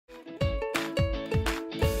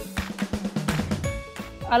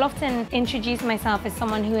I'll often introduce myself as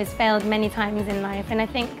someone who has failed many times in life, and I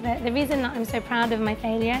think that the reason that I'm so proud of my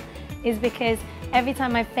failure is because every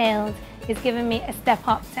time I've failed, it's given me a step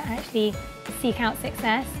up to actually seek out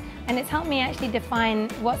success, and it's helped me actually define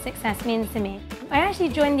what success means to me. I actually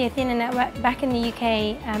joined the Athena Network back in the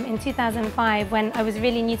UK in 2005 when I was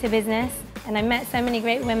really new to business, and I met so many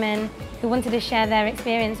great women who wanted to share their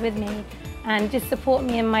experience with me and just support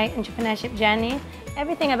me in my entrepreneurship journey.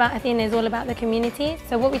 Everything about Athena is all about the community.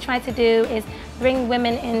 So what we try to do is bring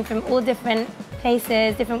women in from all different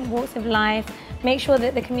places, different walks of life, make sure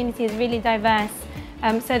that the community is really diverse,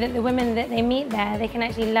 so that the women that they meet there, they can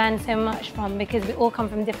actually learn so much from, because we all come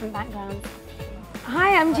from different backgrounds.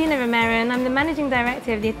 Hi, I'm Gina Romero and I'm the Managing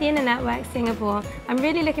Director of the Athena Network Singapore. I'm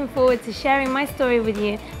really looking forward to sharing my story with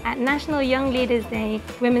you at National Young Leaders Day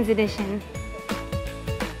Women's Edition.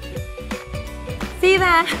 See you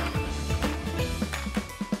there!